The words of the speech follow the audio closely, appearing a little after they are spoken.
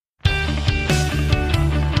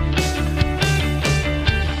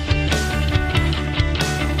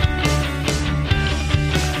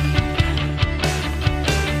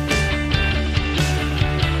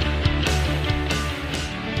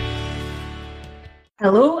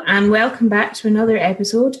Hello and welcome back to another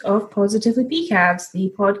episode of Positively PCABS,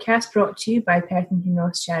 the podcast brought to you by Perth and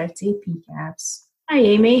North charity PCABS. Hi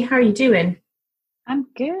Amy, how are you doing? I'm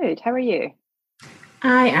good. How are you?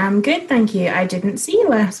 I am good, thank you. I didn't see you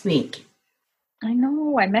last week. I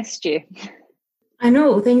know, I missed you. I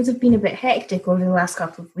know, things have been a bit hectic over the last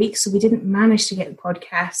couple of weeks, so we didn't manage to get the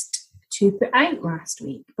podcast to put out last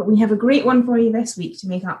week, but we have a great one for you this week to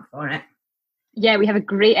make up for it. Yeah, we have a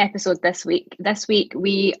great episode this week. This week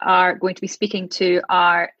we are going to be speaking to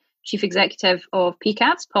our Chief Executive of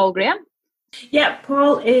PCABS, Paul Graham. Yeah,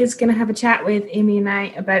 Paul is going to have a chat with Amy and I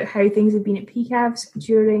about how things have been at PCABS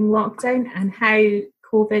during lockdown and how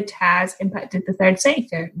COVID has impacted the third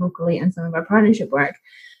sector locally and some of our partnership work.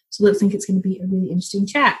 So it looks like it's going to be a really interesting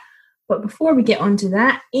chat. But before we get on to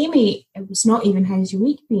that, Amy, it was not even how's your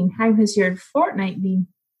week been? How has your fortnight been?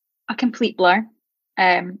 A complete blur.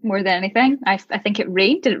 More than anything, I think it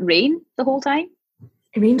rained. Did it rain the whole time?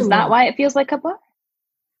 It rained. Is that why it feels like a blur?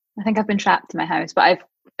 I think I've been trapped in my house, but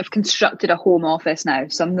I've constructed a home office now,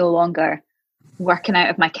 so I'm no longer working out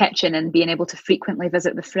of my kitchen and being able to frequently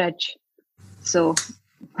visit the fridge. So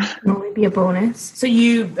that would be a bonus. So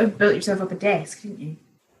you have built yourself up a desk, didn't you?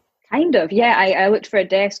 Kind of, yeah. I looked for a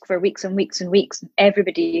desk for weeks and weeks and weeks, and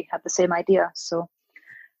everybody had the same idea. So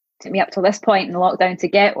it took me up till this point in the lockdown to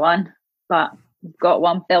get one, but we've got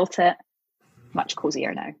one, built it, much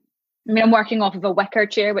cozier now. I mean, I'm working off of a wicker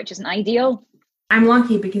chair, which isn't ideal. I'm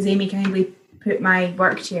lucky because Amy kindly put my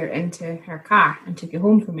work chair into her car and took it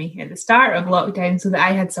home for me at the start of lockdown so that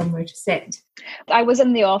I had somewhere to sit. I was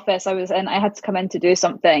in the office, I had to come in to do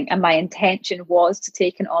something, and my intention was to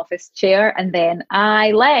take an office chair, and then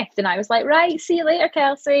I left and I was like, right, see you later,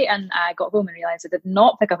 Kelsey. And I got home and realised I did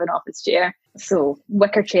not pick up an office chair. So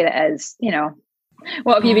wicker chair it is, you know.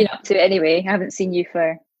 What have you been up to anyway? I haven't seen you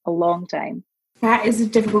for a long time. That is a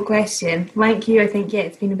difficult question. Like you, I think,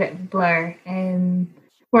 it's been a bit of a blur.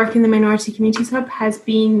 Work in the Minority Communities Hub has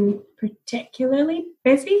been particularly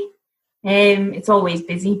busy. It's always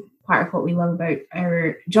busy. Part of what we love about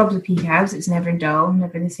our jobs with PCABS, it's never dull,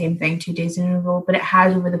 never the same thing 2 days in a row. But it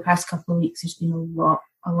has over the past couple of weeks. There's been a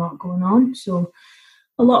lot going on. So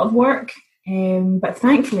a lot of work. But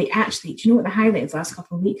thankfully, actually, do you know what the highlight of the last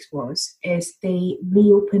couple of weeks was? Is they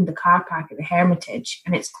reopened the car park at the Hermitage,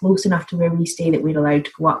 and it's close enough to where we stay that we're allowed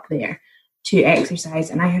to go up there to exercise.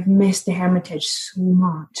 And I have missed the Hermitage so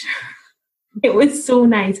much. It was so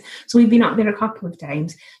nice. So we've been up there a couple of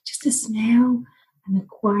times. Just the smell and the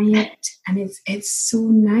quiet, and it's so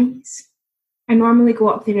nice. I normally go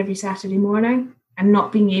up there every Saturday morning, and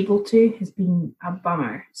not being able to has been a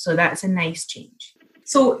bummer. So that's a nice change.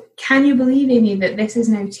 So can you believe, Amy, that this is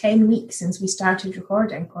now 10 weeks since we started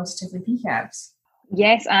recording Positively PCABS?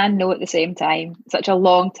 Yes and no at the same time. Such a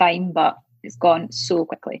long time, but it's gone so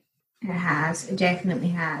quickly. It definitely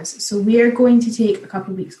has. So we are going to take a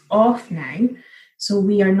couple of weeks off now. So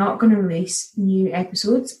we are not going to release new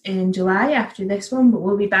episodes in July after this one, but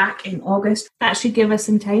we'll be back in August. That should give us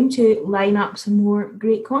some time to line up some more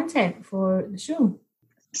great content for the show.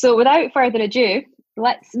 So without further ado,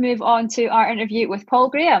 let's move on to our interview with Paul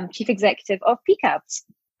Graham, Chief Executive of PCABS.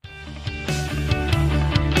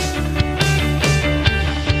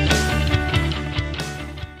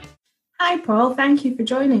 Hi, Paul. Thank you for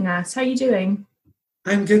joining us. How are you doing?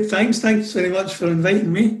 I'm good, thanks. Thanks very much for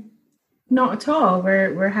inviting me. Not at all.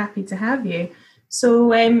 We're happy to have you. So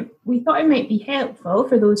we thought it might be helpful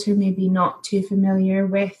for those who may be not too familiar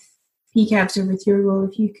with PCABS or with your role,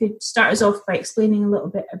 if you could start us off by explaining a little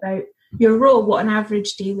bit about your role, what an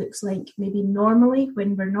average day looks like maybe normally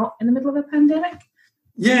when we're not in the middle of a pandemic.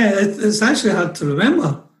 Yeah, it's actually hard to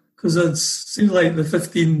remember because it seems like the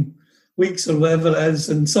 15 weeks or whatever it is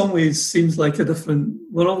in some ways seems like a different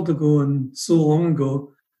world ago and so long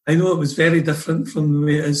ago. I know it was very different from the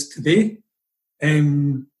way it is today.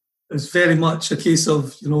 It's very much a case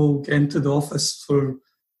of, getting to the office for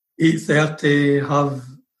 8:30, have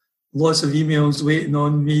lots of emails waiting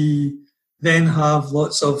on me, then have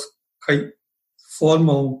lots of quite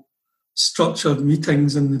formal, structured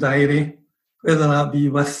meetings in the diary, whether that be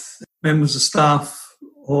with members of staff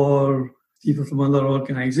or people from other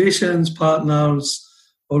organisations, partners,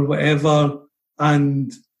 or whatever.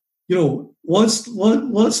 And,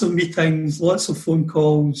 lots of meetings, lots of phone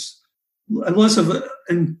calls, and lots of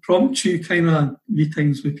impromptu kind of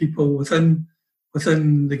meetings with people within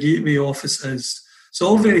the Gateway offices. So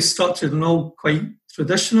all very structured and all quite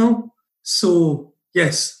traditional. So,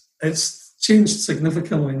 yes, it's changed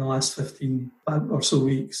significantly in the last 15 or so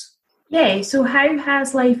weeks. Yeah, so how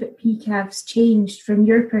has life at PCABS changed from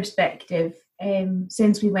your perspective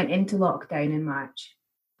since we went into lockdown in March?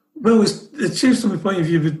 Well, it's changed from the point of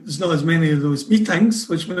view that there's not as many of those meetings,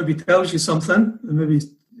 which maybe tells you something, and maybe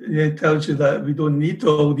tells you that we don't need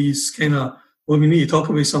all these kind of, well, we need to talk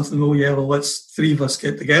about something, oh yeah, well, let's three of us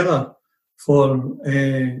get together for,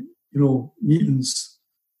 meetings,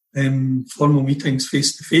 formal meetings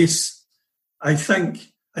face to face. I think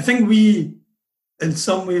we, in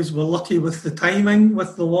some ways, were lucky with the timing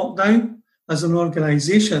with the lockdown as an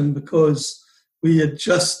organisation, because we had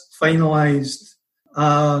just finalised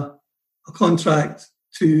a contract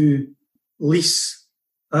to lease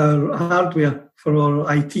our hardware for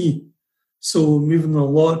our IT. So moving to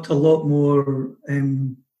a lot more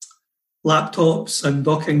laptops and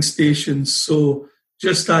docking stations. So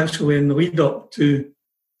just actually in the lead up to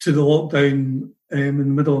the lockdown in the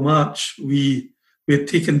middle of March, we had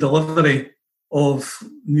taken delivery of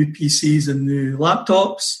new PCs and new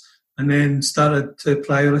laptops, and then started to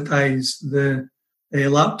prioritise the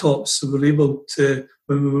laptops. So we were able to,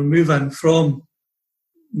 when we were moving from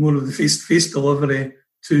more of the face-to-face delivery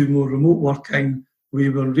to more remote working, we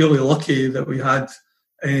were really lucky that we had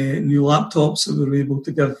new laptops that we were able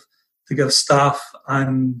to give staff,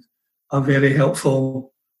 and a very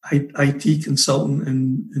helpful IT consultant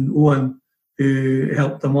in Owen who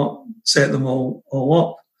helped them up, set them all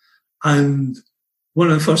up. And one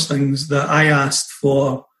of the first things that I asked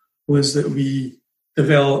for was that we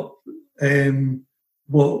develop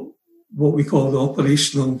what we call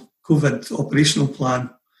the COVID operational plan.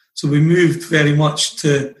 So we moved very much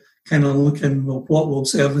to kind of looking, well, what will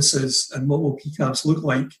services and what will PCAFs look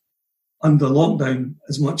like under lockdown,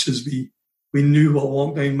 as much as we knew what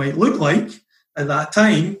lockdown might look like at that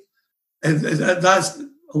time. And that's,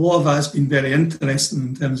 a lot of that has been very interesting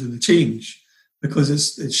in terms of the change, because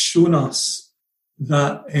it's shown us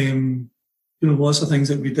that lots of things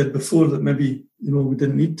that we did before that maybe we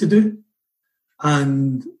didn't need to do,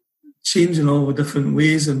 and changing all the different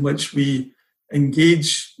ways in which we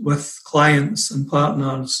engage with clients and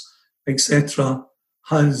partners, etc.,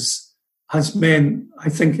 has meant, I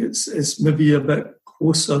think it's maybe a bit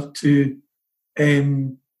closer to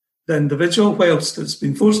the individual. Whilst it's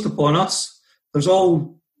been forced upon us, there's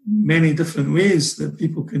all many different ways that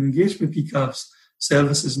people can engage with PCAFs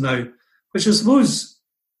services now, which I suppose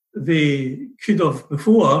they could have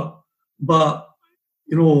before, but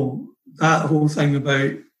that whole thing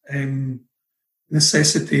about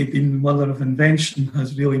necessity being the mother of invention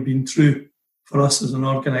has really been true for us as an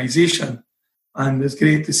organisation. And it's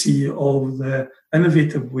great to see all the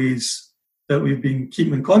innovative ways that we've been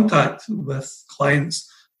keeping in contact with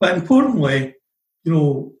clients, but importantly,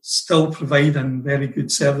 still providing very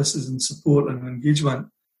good services and support and engagement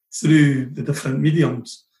through the different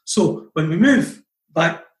mediums. So when we move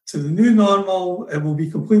back to the new normal, it will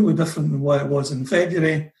be completely different than what it was in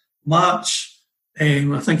February, March.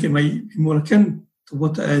 I think it might be more akin to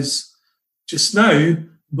what it is just now,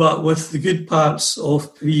 but with the good parts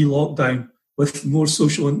of pre-lockdown, with more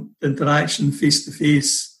social interaction,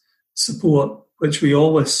 face-to-face support, which we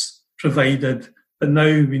always provided. But now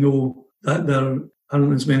we know that there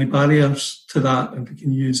aren't as many barriers to that, and we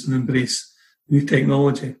can use and embrace new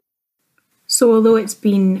technology. So although it's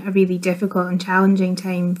been a really difficult and challenging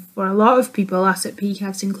time for a lot of people, us at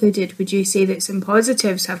PCAFs included, would you say that some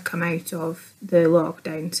positives have come out of the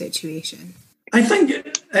lockdown situation? I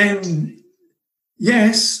think,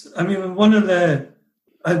 yes. I mean,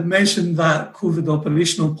 I'd mentioned that COVID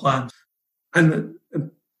operational plan, and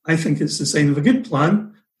I think it's the sign of a good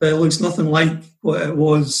plan, that it looks nothing like what it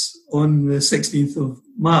was on the 16th of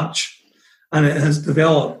March, and it has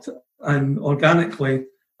developed and organically,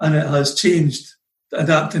 and it has changed,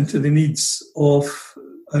 adapting to the needs of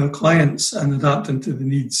our clients and adapting to the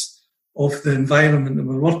needs of the environment that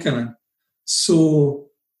we're working in. So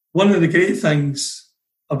one of the great things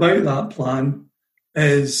about that plan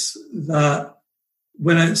is that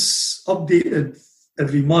when it's updated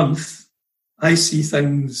every month, I see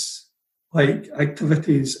things like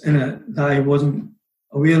activities in it that I wasn't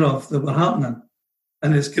aware of that were happening.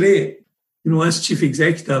 And it's great. As chief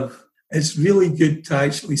executive, it's really good to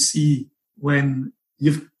actually see when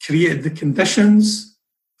you've created the conditions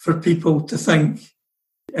for people to think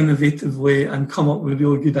innovatively and come up with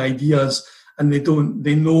really good ideas, and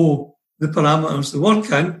they know the parameters they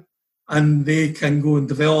work in, and they can go and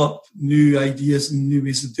develop new ideas and new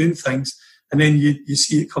ways of doing things. And then you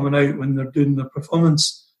see it coming out when they're doing their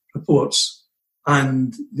performance reports,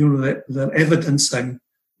 and they're evidencing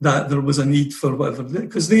that there was a need for whatever,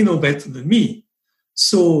 because they know better than me.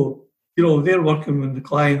 So, they're working with the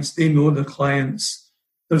clients, they know the clients.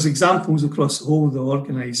 There's examples across the whole of the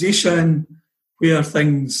organisation where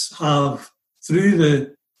things have, through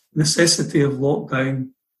the necessity of lockdown,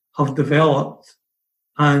 have developed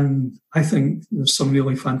And I think there's some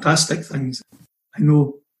really fantastic things. I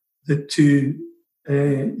know the two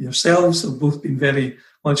yourselves have both been very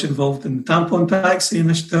much involved in the tampon taxi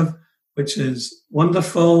initiative, which is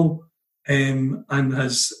wonderful, and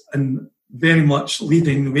very much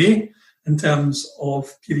leading the way in terms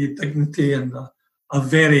of period dignity and a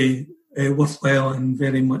very worthwhile and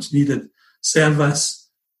very much needed service.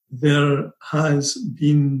 There has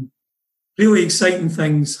been really exciting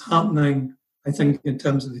things happening, I think, in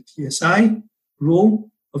terms of the TSI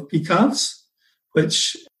role of PCAVs,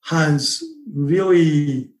 which has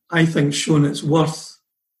really, I think, shown its worth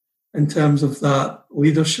in terms of that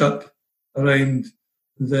leadership around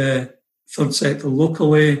the third sector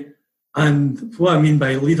locally. And what I mean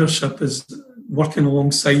by leadership is working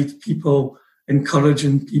alongside people,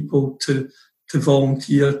 encouraging people to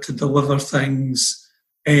volunteer, to deliver things,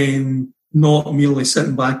 and not merely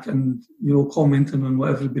sitting back and commenting on what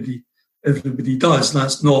everybody does.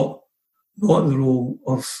 That's not the role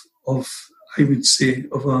of I would say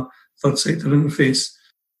of a third sector interface.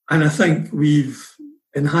 And I think we've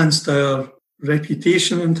enhanced our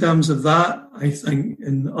reputation in terms of that. I think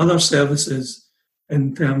in other services,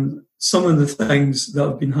 in terms some of the things that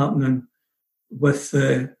have been happening with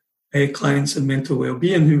clients in mental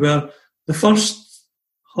wellbeing, who were the first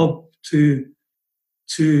hub to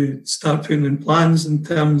start putting in plans in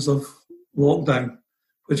terms of lockdown,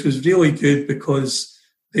 which was really good because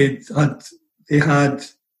they had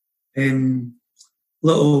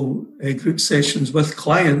little group sessions with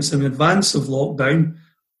clients in advance of lockdown,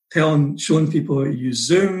 showing people how to use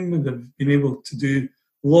Zoom. They've been able to do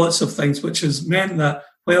lots of things, which has meant that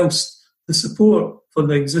whilst the support for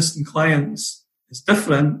the existing clients is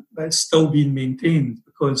different, but it's still being maintained,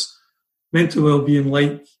 because mental wellbeing,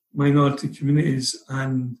 like minority communities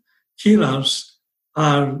and carers,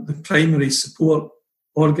 are the primary support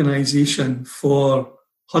organisation for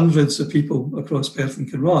hundreds of people across Perth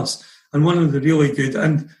and Kinross. And one of the really good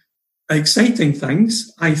and exciting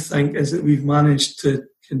things, I think, is that we've managed to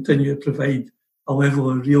continue to provide a level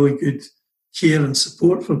of really good care and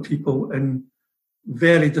support for people in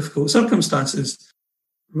very difficult circumstances.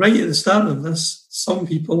 Right at the start of this, some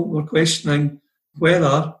people were questioning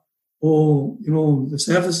whether, the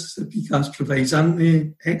services that PCAS provides, aren't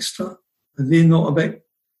they extra? Are they not a bit,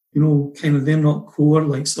 they're not core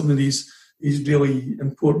like some of these really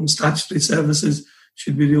important statutory services?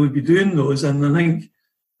 Should we really be doing those? And I think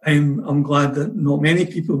I'm glad that not many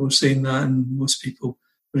people were saying that, and most people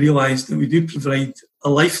realise that we do provide a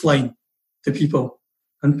lifeline to people.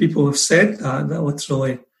 And people have said that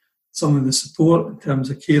literally some of the support in terms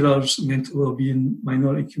of carers, mental wellbeing,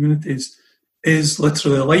 minority communities is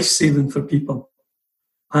literally life-saving for people.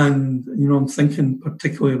 And, I'm thinking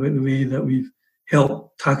particularly about the way that we've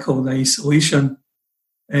helped tackle the isolation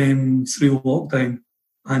through lockdown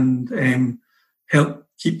and help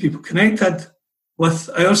keep people connected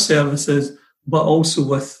with our services, but also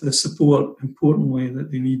with the support, importantly,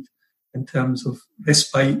 that they need in terms of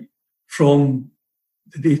respite from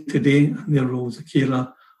the day-to-day and their role as a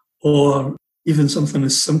carer, or even something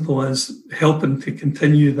as simple as helping to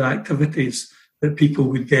continue the activities that people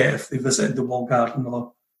would get if they visited the Wall Garden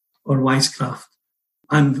or Wisecraft.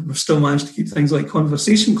 And we've still managed to keep things like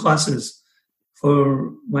conversation classes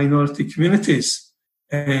for minority communities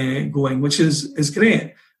going, which is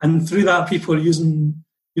great. And through that, people are using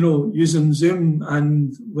Zoom,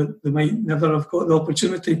 and they might never have got the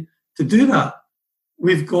opportunity to do that.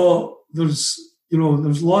 There's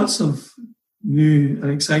lots of new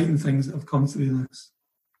and exciting things that have come through this.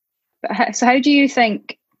 So how do you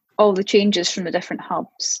think all the changes from the different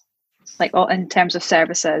hubs, like in terms of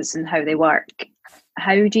services and how they work,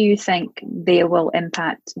 how do you think they will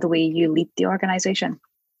impact the way you lead the organisation?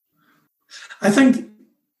 I think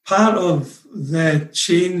part of the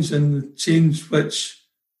change which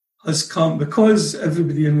has come, because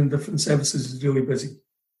everybody in the different services is really busy.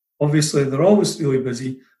 Obviously, they're always really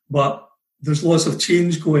busy, but there's lots of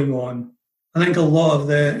change going on. I think a lot of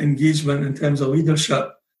the engagement in terms of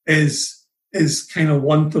leadership is kind of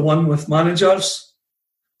one-to-one with managers.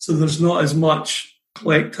 So there's not as much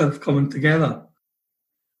collective coming together.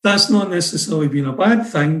 That's not necessarily been a bad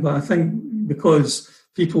thing, but I think because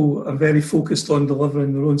people are very focused on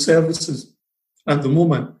delivering their own services at the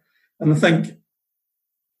moment. And I think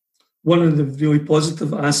one of the really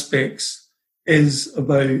positive aspects is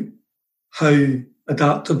about how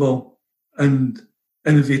adaptable and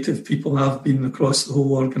innovative people have been across the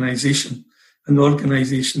whole organisation. And the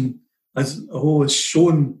organisation as a whole has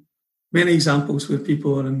shown many examples where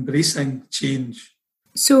people are embracing change.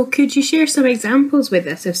 So could you share some examples with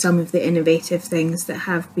us of some of the innovative things that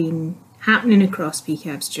have been happening across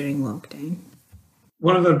PCAVs during lockdown?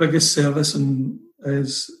 one of our biggest service, and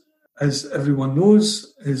as everyone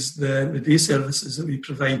knows, is the day services that we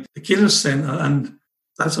provide. The Carers Centre, and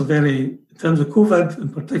that's in terms of COVID in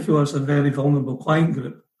particular, it's a very vulnerable client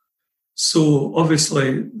group. So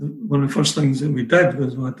obviously, one of the first things that we did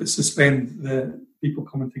was we had to suspend the people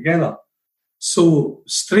coming together. So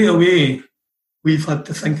straight away, we've had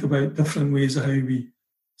to think about different ways of how we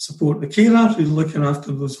support the carer who's looking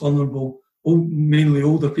after those vulnerable, mainly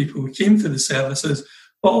older people who came to the services,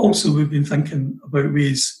 but also we've been thinking about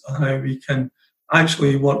ways of how we can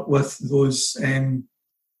actually work with those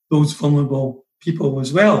vulnerable people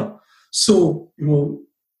as well. So,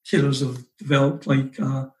 carers have developed like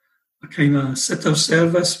a kind of sitter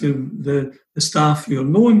service where the staff who are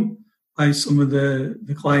known by some of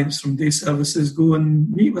the clients from day services go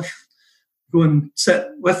and sit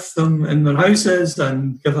with them in their houses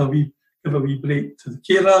and give a wee break to the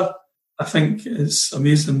carer. I think it's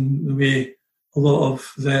amazing the way a lot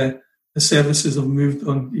of the services have moved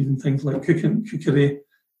on, even things like cookery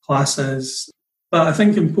classes. But I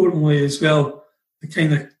think importantly as well, the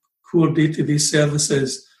kind of core day-to-day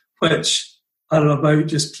services which are about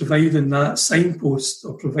just providing that signpost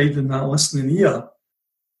or providing that listening ear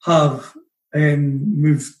have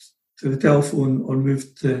moved to the telephone or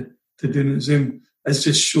moved to doing it Zoom. It's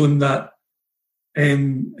just shown that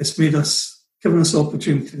it's given us the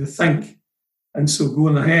opportunity to think. And so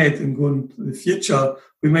going ahead and going to the future,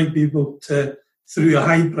 we might be able to, through a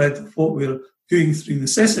hybrid of what we're doing through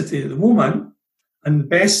necessity at the moment, and the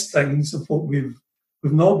best things of what we've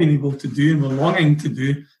not been able to do and we're longing to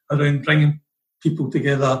do around bringing people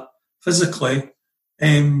together physically,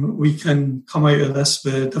 we can come out of this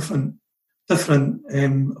with different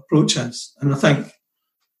approaches. And I think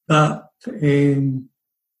that,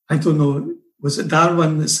 I don't know, was it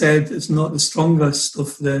Darwin that said it's not the strongest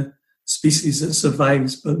of the species that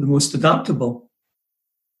survives, but the most adaptable?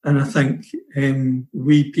 And I think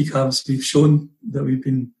we PCABs, we've shown that we've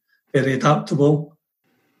been very adaptable.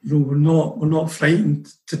 We're not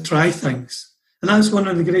frightened to try things. And that's one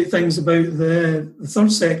of the great things about the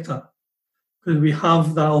third sector, because we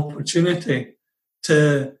have that opportunity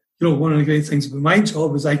to, one of the great things about my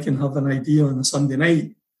job is I can have an idea on a Sunday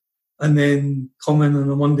night and then come in on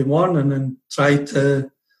a Monday morning and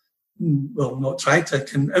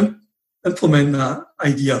can implement that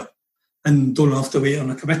idea and don't have to wait on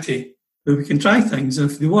a committee. But we can try things, and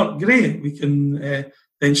if they work, great. We can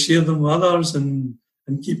then share them with others and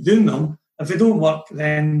keep doing them. If they don't work,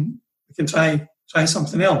 then we can try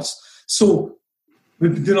something else. So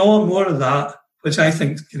we've been doing a lot more of that, which I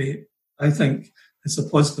think is great. I think it's a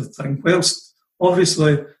positive thing. Whilst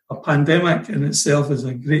obviously a pandemic in itself is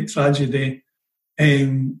a great tragedy,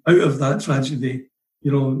 out of that tragedy,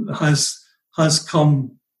 has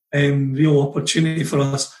come real opportunity for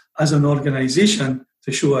us as an organisation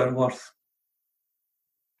to show our worth.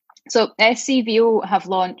 So SCVO have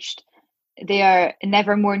launched their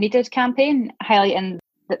Never More Needed campaign, highlighting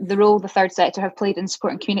the role the third sector have played in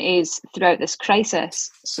supporting communities throughout this crisis.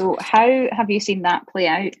 So how have you seen that play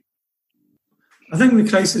out? I think the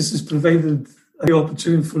crisis has provided the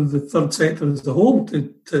opportunity for the third sector as a whole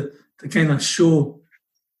to kind of show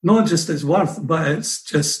not just its worth, but its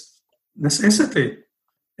just necessity.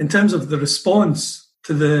 In terms of the response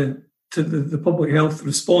to the public health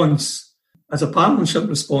response, as a partnership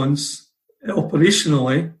response,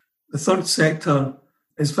 operationally, the third sector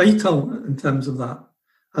is vital in terms of that.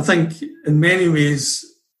 I think in many ways,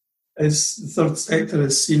 as the third sector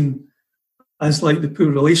is seen as like the poor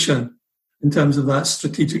relation in terms of that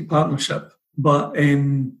strategic partnership. But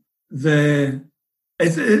it's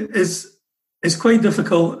quite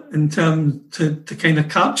difficult in terms to kind of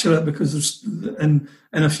capture it, because there's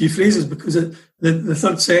in a few phrases, because the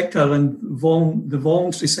third sector and the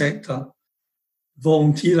voluntary sector,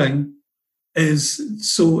 volunteering is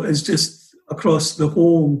just across the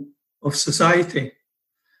whole of society.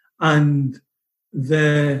 And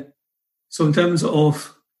so in terms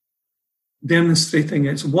of demonstrating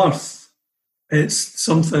its worth, it's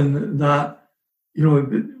something that,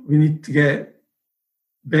 we need to get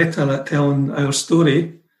better at telling our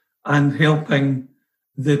story and helping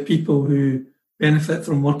the people who benefit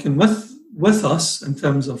from working with us in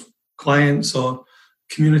terms of clients or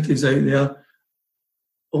communities out there,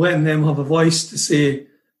 letting them have a voice to say,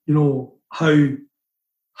 how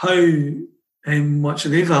much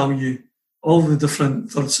they value all the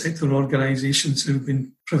different third sector organisations who've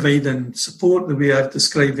been providing support the way I've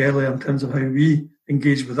described earlier in terms of how we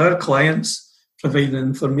engage with our clients, providing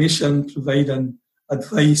information, providing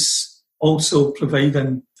advice, also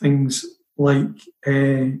providing things like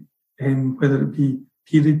whether it be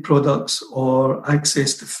period products or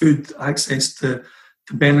access to food, access to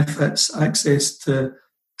to benefits, access to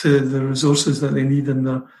the resources that they need in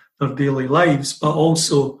their daily lives, but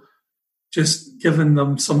also just giving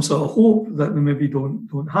them some sort of hope that they maybe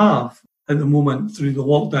don't have at the moment through the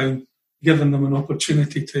lockdown, giving them an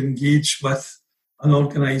opportunity to engage with an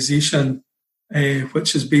organisation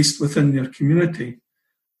which is based within their community.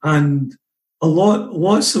 And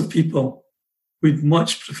lots of people would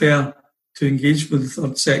much prefer to engage with the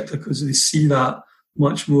third sector because they see that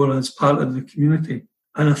much more as part of the community.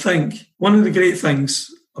 And I think one of the great things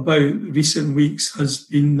about recent weeks has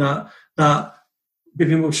been that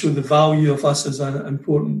being able to show the value of us as an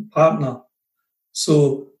important partner.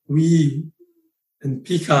 So we in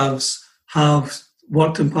PCAVS have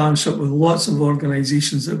worked in partnership with lots of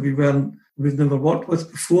organisations that we've never worked with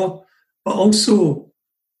before, but also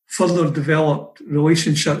further developed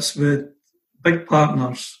relationships with big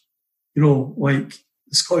partners, like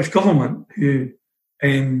the Scottish Government, who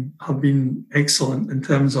have been excellent in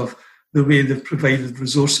terms of the way they've provided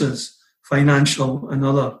resources, financial and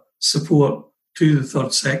other support to the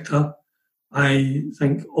third sector. I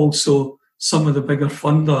think also some of the bigger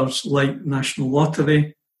funders like National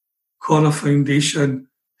Lottery, Cora Foundation,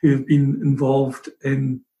 who have been involved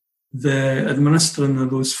in the administering of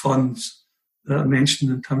those funds that I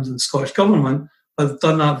mentioned in terms of the Scottish Government, have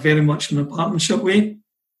done that very much in a partnership way.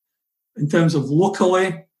 In terms of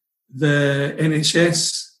locally, the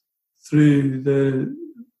NHS, through the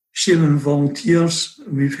sharing of volunteers,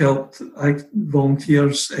 we've helped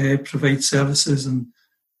volunteers provide services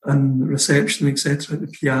and reception, etc. at the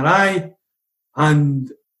PRI,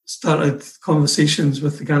 and started conversations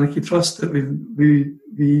with the Garnachy Trust that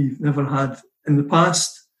we've never had in the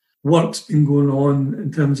past. Work's been going on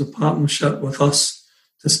in terms of partnership with us,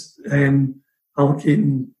 just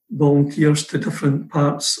allocating volunteers to different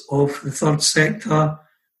parts of the third sector.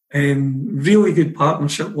 Really good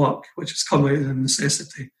partnership work, which has come out of the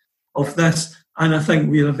necessity of this. And I think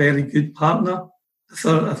we're a very good partner.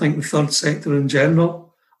 I think the third sector in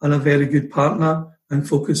general are a very good partner and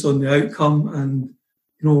focus on the outcome.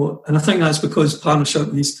 And I think that's because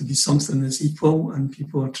partnership needs to be something that's equal and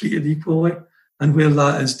people are treated equally. And where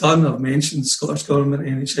that is done, I've mentioned Scottish Government,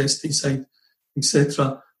 NHS, Deeside,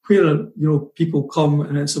 etc., where people come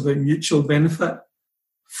and it's about mutual benefit,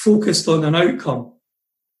 focused on an outcome,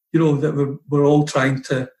 that we're all trying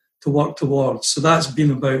to work towards. So that's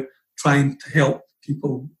been about trying to help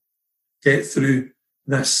people get through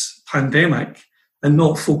this pandemic and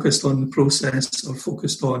not focused on the process or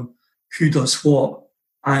focused on who does what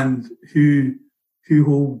and who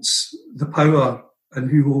holds the power and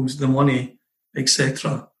who holds the money,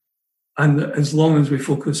 etc. And as long as we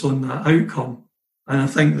focus on that outcome, and I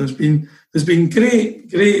think there's been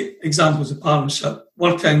great examples of partnership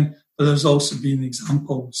working, but there's also been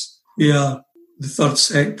examples where the third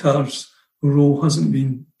sector's role hasn't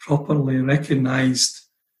been properly recognised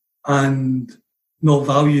and not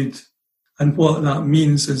valued. And what that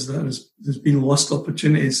means is that there's been lost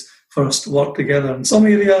opportunities for us to work together in some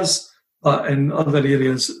areas, but in other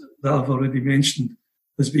areas that I've already mentioned,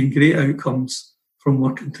 there's been great outcomes from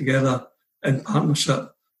working together in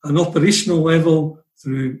partnership at an operational level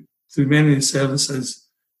through many services,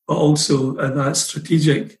 but also at that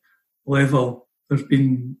strategic level. There's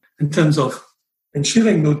been, in terms of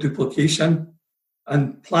ensuring no duplication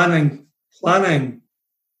and planning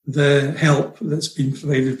the help that's been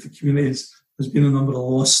provided to communities, there's been a number of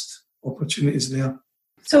lost opportunities there.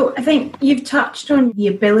 So I think you've touched on the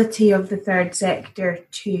ability of the third sector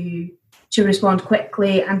to respond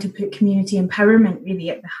quickly and to put community empowerment really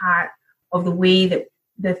at the heart of the way that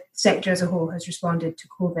the sector as a whole has responded to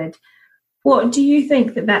COVID. What do you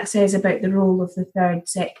think that says about the role of the third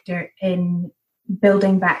sector in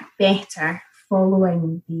building back better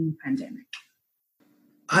following the pandemic?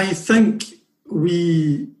 I think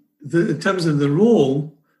in terms of the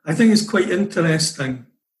role, I think it's quite interesting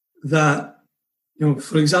that,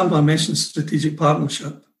 for example, I mentioned strategic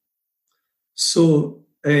partnership. So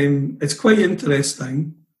it's quite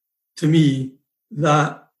interesting to me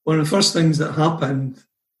that one of the first things that happened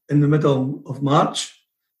in the middle of March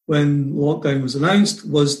when lockdown was announced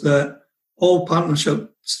was that all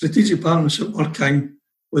strategic partnership working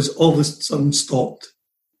was all of a sudden stopped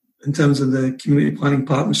in terms of the community planning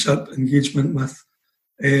partnership engagement with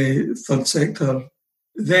third sector.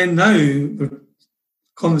 Then now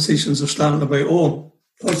conversations are starting about,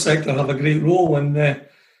 third sector have a great role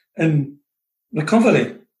in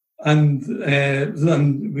recovery and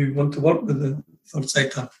we want to work with the third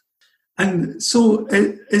sector. And so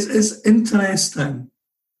it's interesting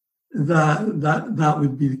that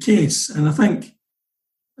would be the case. And I think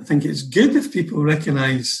it's good if people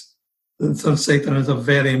recognise that the third sector has a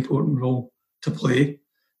very important role to play.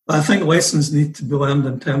 But I think lessons need to be learned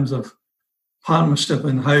in terms of partnership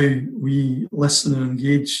and how we listen and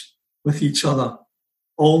engage with each other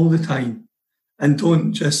all the time, and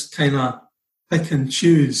don't just kind of pick and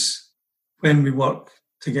choose when we work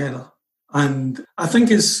together. And I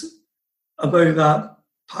think it's about that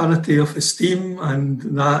parity of esteem and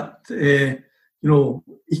that,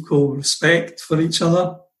 equal respect for each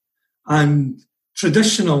other. And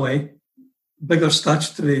traditionally, bigger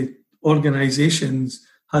statutory organisations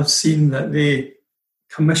have seen that they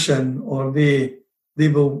commission or they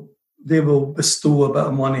will bestow a bit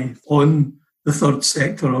of money on the third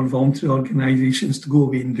sector or voluntary organisations to go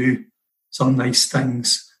away and do some nice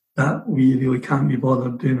things that we really can't be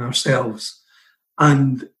bothered doing ourselves.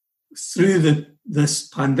 And through this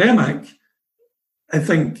pandemic, I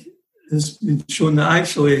think it's been shown that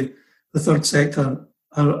actually the third sector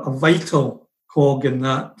are a vital cog in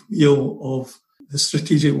that wheel of the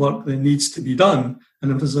strategic work that needs to be done.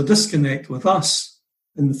 And if there's a disconnect with us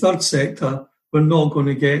in the third sector, we're not going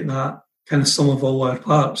to get that kind of sum of all our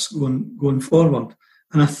parts going forward.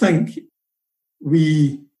 And I think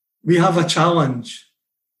we have a challenge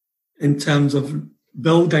in terms of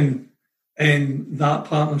building that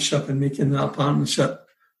partnership and making that partnership.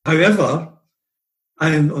 However,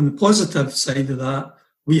 and on the positive side of that,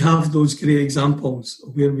 we have those great examples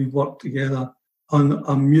of where we work together on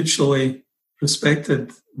a mutually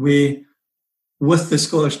respected way with the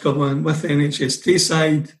Scottish Government, with the NHS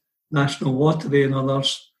Tayside, National Lottery and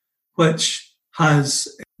others, which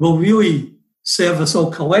will really serve us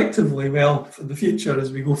all collectively well for the future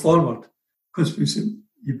as we go forward. Because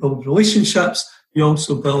you build relationships, you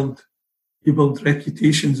also build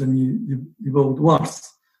reputations, and you build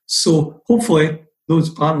worth. So hopefully those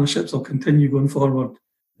partnerships will continue going forward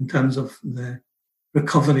in terms of the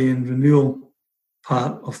recovery and renewal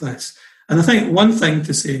part of this. And I think one thing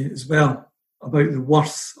to say as well about the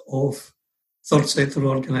worth of third sector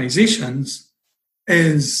organisations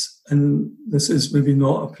is, and this is maybe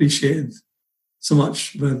not appreciated so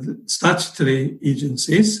much with statutory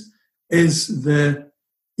agencies, is the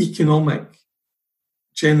economic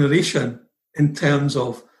generation in terms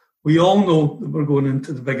of, we all know that we're going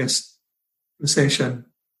into the biggest recession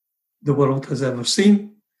the world has ever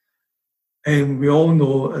seen. And we all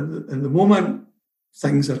know at the moment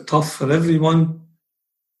things are tough for everyone.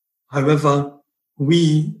 However,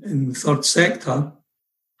 we in the third sector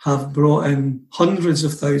have brought in hundreds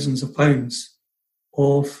of thousands of pounds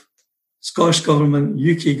of Scottish Government,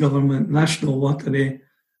 UK Government, National Lottery,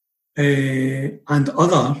 and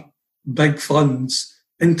other big funds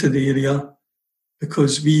into the area,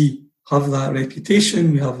 because we have that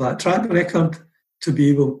reputation, we have that track record to be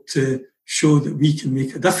able to show that we can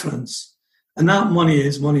make a difference. And that money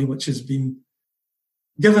is money which has been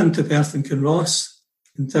given to Perth and Kinross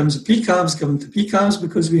in terms of PCAVs, given to PCAVs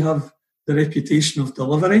because we have the reputation of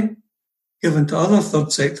delivery, given to other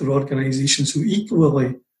third sector organisations who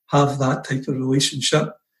equally have that type of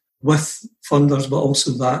relationship with funders, but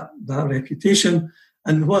also that reputation.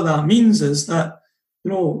 And what that means is that,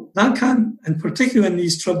 that can, and particularly in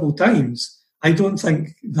these troubled times, I don't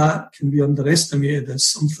think that can be underestimated as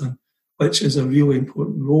something which is a really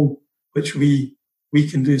important role, which we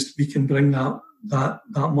can do, is we can bring that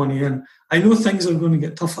money in. I know things are going to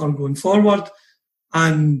get tougher going forward,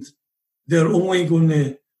 and we're only going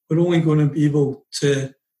to be able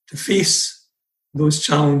to face those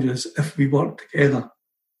challenges if we work together.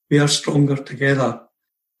 We are stronger together.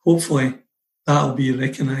 Hopefully that will be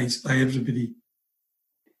recognised by everybody.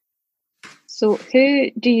 So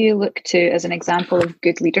who do you look to as an example of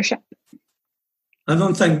good leadership? I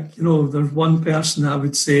don't think, there's one person that I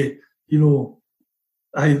would say,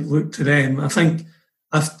 I look to them. I think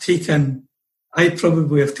I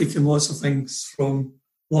probably have taken lots of things from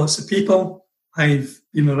lots of people. I've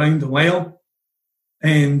been around a while,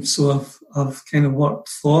 and so I've kind of worked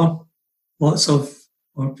for lots of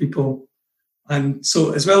people. And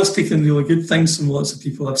so as well as taking really good things from lots of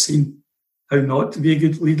people, I've seen how not to be a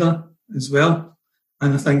good leader as well.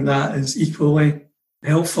 And I think that is equally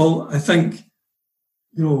helpful. I think,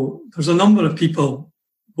 there's a number of people,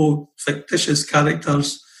 both fictitious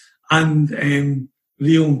characters and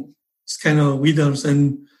real kind of leaders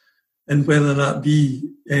in whether that be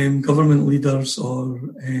government leaders or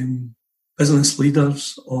business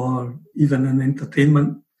leaders or even in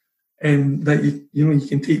entertainment, that you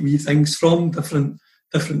can take wee things from different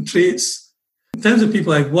traits. In terms of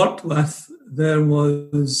people I've worked with, there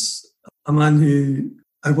was a man who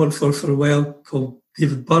I worked for a while called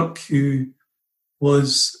David Burke, who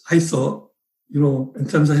was, I thought, in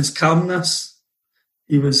terms of his calmness,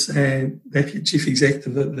 he was Deputy Chief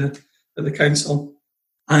Executive at the council,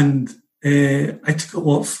 and I took a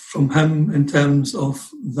lot from him in terms of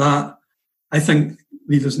that. I think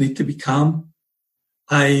leaders need to be calm.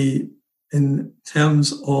 In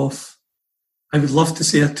terms of, I would love to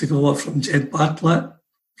say I took a lot from Jed Bartlett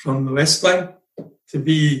from the West Wing to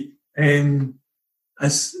be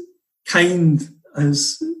as kind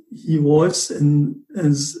as he was in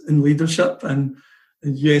leadership and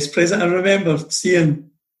US president. I remember seeing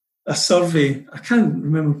a survey, I can't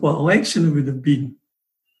remember what election it would have been,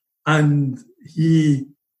 and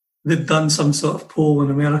they'd done some sort of poll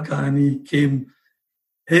in America, and he came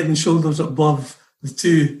head and shoulders above the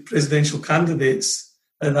two presidential candidates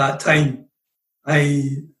at that time.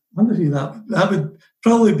 I wonder who that would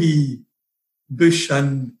probably be Bush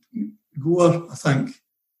and Gore, I think.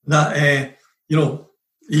 That,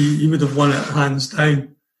 he would have won it hands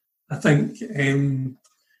down. I think in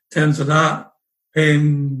terms of that,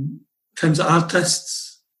 in terms of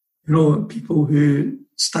artists, people who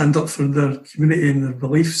stand up for their community and their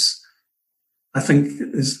beliefs, I think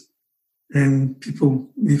is people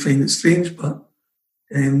may find it strange, but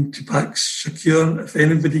Tupac Shakur, if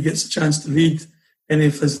anybody gets a chance to read any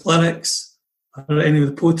of his lyrics or any of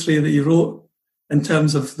the poetry that he wrote in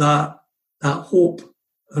terms of that hope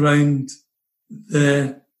around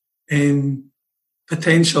the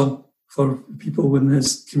potential for people in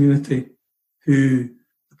his community, the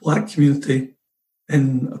black community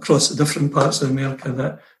across the different parts of America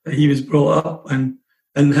that he was brought up and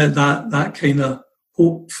had that kind of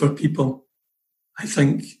hope for people. I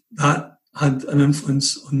think that had an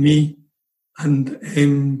influence on me. And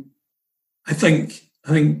I think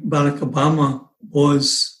Barack Obama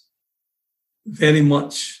was very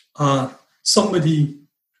much somebody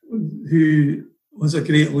who was a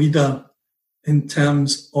great leader in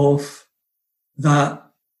terms of that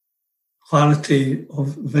clarity of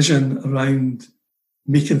vision around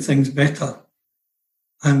making things better.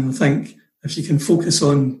 And I think if you can focus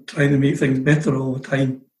on trying to make things better all the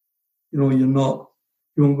time, you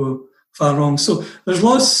won't go far wrong. So there's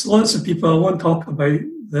lots of people. I won't talk about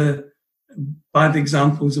the bad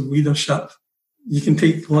examples of leadership. You can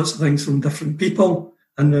take lots of things from different people,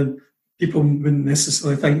 and then people wouldn't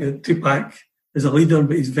necessarily think that Tupac is a leader,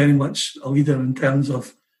 but he's very much a leader in terms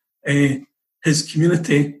of his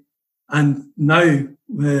community. And now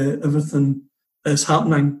with everything that's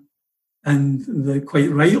happening, and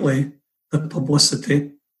quite rightly, the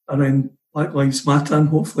publicity around Black Lives Matter, and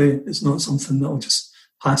hopefully it's not something that will just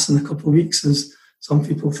pass in a couple of weeks, as some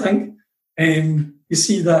people think. You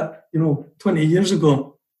see that, 20 years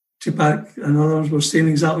ago, Tupac and others were saying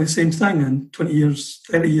exactly the same thing, and 30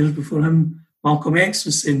 years before him, Malcolm X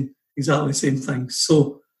was saying exactly the same thing.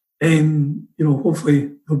 So,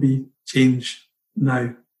 hopefully there'll be change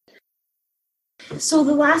now. So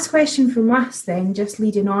the last question from us then, just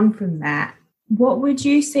leading on from that, what would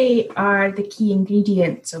you say are the key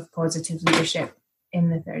ingredients of positive leadership in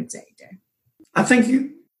the third sector? I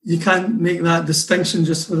think you can't make that distinction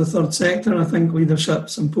just for the third sector. I think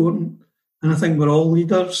leadership's important, and I think we're all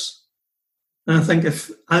leaders. And I think if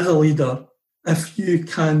you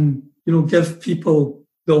can, give people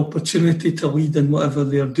the opportunity to lead in whatever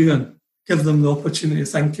they're doing, give them the opportunity to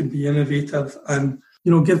think and be innovative, and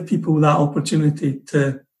give people that opportunity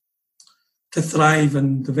to thrive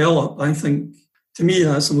and develop. I think, to me,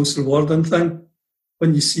 that's the most rewarding thing,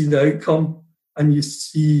 when you see the outcome and you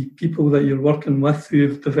see people that you're working with who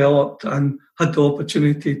have developed and had the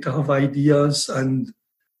opportunity to have ideas. And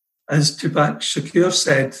as Tupac Shakur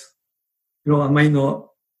said, I might not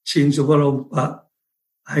change the world, but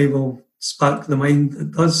I will spark the mind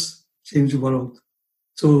that does change the world.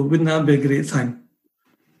 So wouldn't that be a great thing,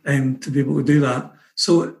 to be able to do that?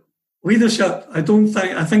 So leadership, I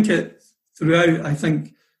think it throughout,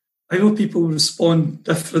 I know people respond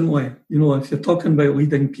differently. If you're talking about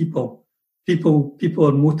leading people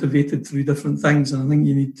are motivated through different things, and I think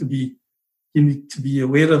you need to be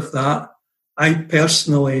aware of that. I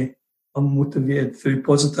personally am motivated through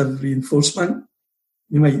positive reinforcement.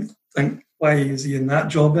 You might think, why is he in that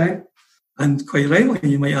job then? And quite rightly,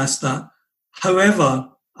 you might ask that. However,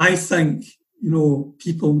 I think,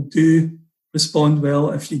 people do respond well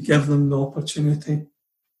if you give them the opportunity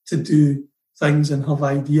to do things and have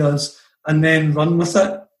ideas and then run with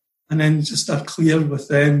it, and then just are clear with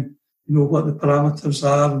them, what the parameters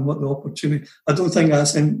are and what the opportunity. I don't think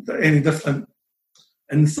that's any different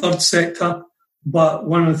in the third sector, but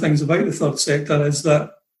one of the things about the third sector is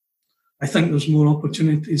that I think there's more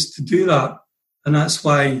opportunities to do that, and that's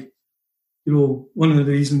why, one of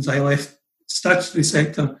the reasons I left statutory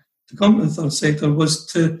sector to come to the third sector was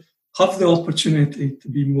to have the opportunity to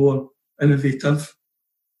be more innovative,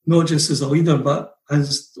 not just as a leader, but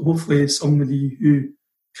as hopefully somebody who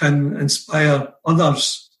can inspire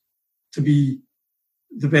others to be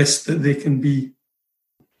the best that they can be.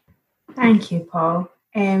 Thank you, Paul.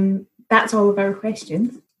 That's all of our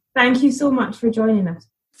questions. Thank you so much for joining us.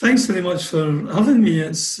 Thanks very much for having me.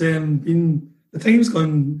 It's been, the time's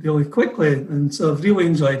gone really quickly, and so I've really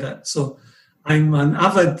enjoyed it. So I'm an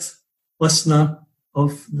avid listener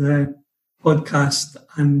of the podcast,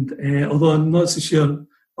 and although I'm not so sure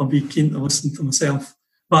I'll be keen to listen to myself,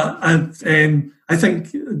 but I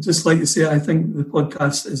think, just like you say, I think the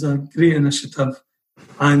podcast is a great initiative,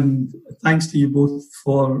 and thanks to you both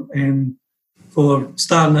for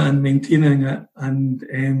starting it and maintaining it,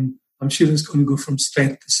 and I'm sure it's going to go from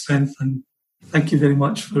strength to strength, and thank you very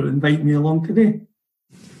much for inviting me along today.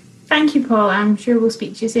 Thank you, Paul. I'm sure we'll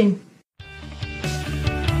speak to you soon.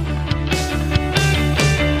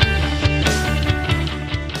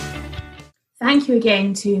 Thank you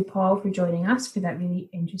again to Paul for joining us for that really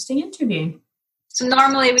interesting interview. So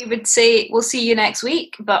normally we would say we'll see you next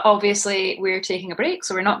week, but obviously we're taking a break,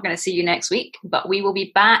 so we're not going to see you next week. But we will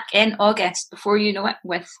be back in August, before you know it,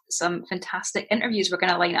 with some fantastic interviews we're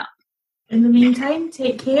going to line up. In the meantime,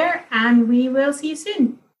 take care, and we will see you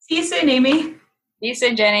soon. See you soon, Amy. See you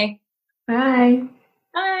soon, Jenny. Bye.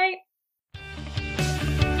 Bye.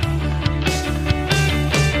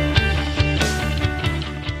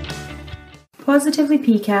 Positively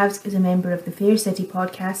PCAVS is a member of the Fair City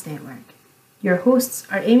Podcast Network. Your hosts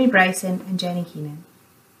are Amy Bryson and Jenny Keenan.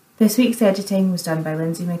 This week's editing was done by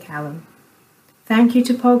Lindsay McCallum. Thank you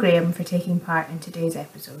to Paul Graham for taking part in today's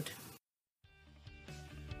episode.